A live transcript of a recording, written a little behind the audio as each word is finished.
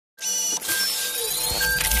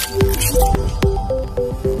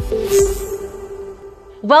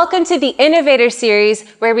Welcome to the Innovator Series,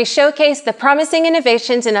 where we showcase the promising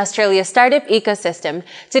innovations in Australia's startup ecosystem.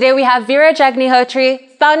 Today we have Viraj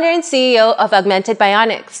Agnihotri, founder and CEO of Augmented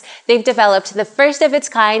Bionics. They've developed the first of its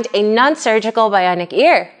kind, a non-surgical bionic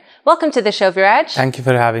ear. Welcome to the show, Viraj. Thank you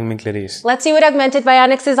for having me, Clarice. Let's see what Augmented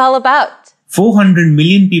Bionics is all about. 400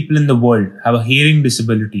 million people in the world have a hearing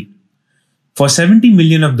disability. For 70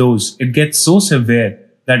 million of those, it gets so severe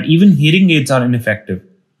that even hearing aids are ineffective.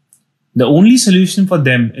 The only solution for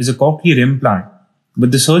them is a cochlear implant,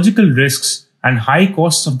 but the surgical risks and high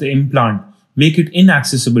costs of the implant make it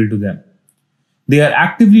inaccessible to them. They are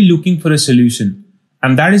actively looking for a solution,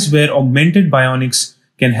 and that is where Augmented Bionics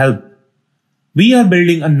can help. We are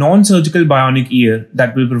building a non-surgical bionic ear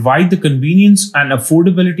that will provide the convenience and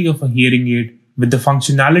affordability of a hearing aid with the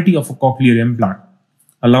functionality of a cochlear implant,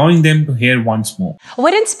 allowing them to hear once more.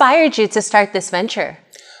 What inspired you to start this venture?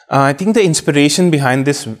 I think the inspiration behind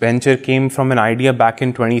this venture came from an idea back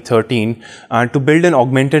in 2013 to build an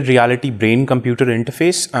augmented reality brain-computer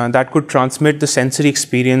interface that could transmit the sensory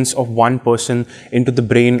experience of one person into the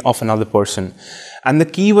brain of another person. And the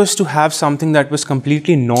key was to have something that was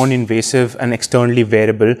completely non-invasive and externally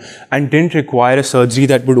wearable and didn't require a surgery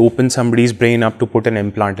that would open somebody's brain up to put an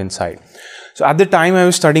implant inside. So at the time I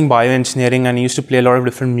was studying bioengineering and I used to play a lot of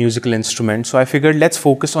different musical instruments. So I figured let's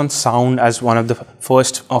focus on sound as one of the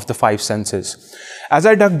first of the 5 senses. As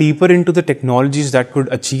I dug deeper into the technologies that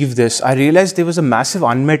could achieve this, I realized there was a massive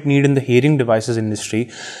unmet need in the hearing devices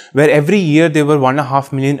industry, where every year there were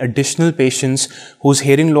 1.5 million additional patients whose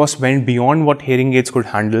hearing loss went beyond what hearing aids could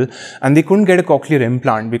handle, and they couldn't get a cochlear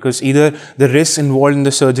implant because either the risks involved in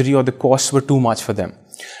the surgery or the costs were too much for them.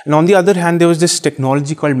 And on the other hand, there was this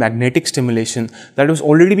technology called magnetic stimulation that was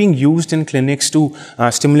already being used in clinics to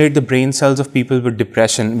stimulate the brain cells of people with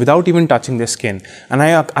depression without even touching their skin. And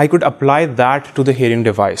I could apply that to the hearing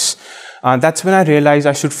device. That's when I realized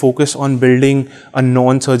I should focus on building a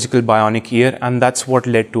non-surgical bionic ear, and that's what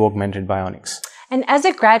led to Augmented Bionics. And as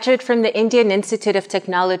a graduate from the Indian Institute of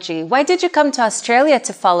Technology, why did you come to Australia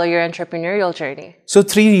to follow your entrepreneurial journey? So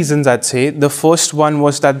 3 reasons I'd say. The first one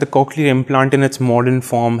was that the cochlear implant in its modern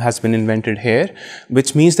form has been invented here,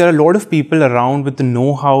 which means there are a lot of people around with the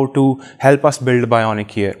know-how to help us build a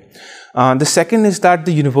bionic ear. The second is that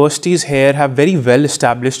the universities here have very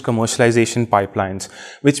well-established commercialization pipelines,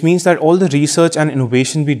 which means that all the research and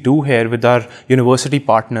innovation we do here with our university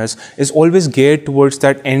partners is always geared towards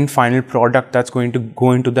that end final product that's going to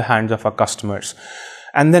go into the hands of our customers.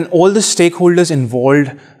 And then all the stakeholders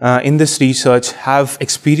involved in this research have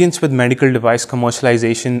experience with medical device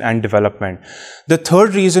commercialization and development. The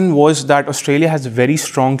third reason was that Australia has very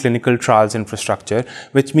strong clinical trials infrastructure,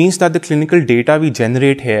 which means that the clinical data we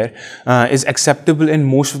generate here is acceptable in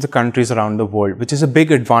most of the countries around the world, which is a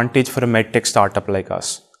big advantage for a medtech startup like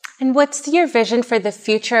us. And what's your vision for the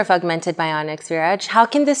future of Augmented Bionics, Viraj? How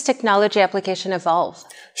can this technology application evolve?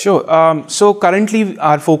 Sure. So currently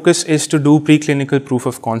our focus is to do preclinical proof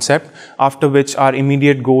of concept, after which our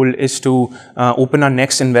immediate goal is to open our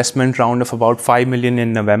next investment round of about 5 million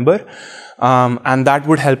in November. And that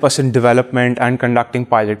would help us in development and conducting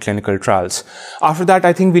pilot clinical trials. After that,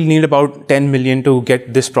 I think we'll need about 10 million to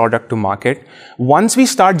get this product to market. Once we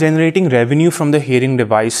start generating revenue from the hearing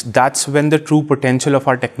device, that's when the true potential of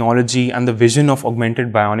our technology and the vision of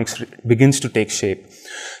Augmented Bionics begins to take shape.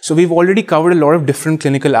 So we've already covered a lot of different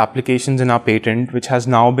clinical applications in our patent, which has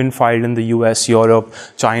now been filed in the US, Europe,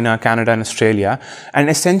 China, Canada, and Australia. And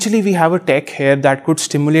essentially, we have a tech here that could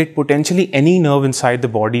stimulate potentially any nerve inside the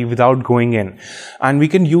body without going in. And we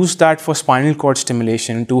can use that for spinal cord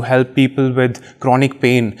stimulation to help people with chronic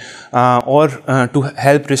pain or to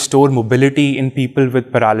help restore mobility in people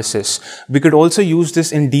with paralysis. We could also use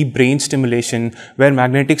this in deep brain stimulation, where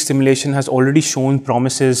magnetic stimulation has already shown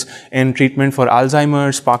promises in treatment for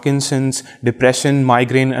Alzheimer's, Parkinson's, depression,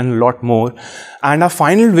 migraine, and a lot more. And our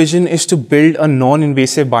final vision is to build a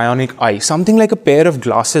non-invasive bionic eye, something like a pair of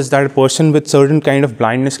glasses that a person with certain kind of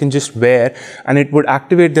blindness can just wear, and it would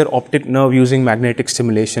activate their optic nerve using magnetic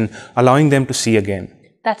stimulation, allowing them to see again.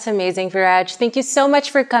 That's amazing, Viraj. Thank you so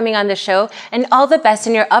much for coming on the show, and all the best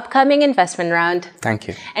in your upcoming investment round. Thank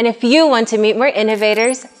you. And if you want to meet more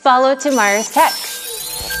innovators, follow Tomorrow's Tech.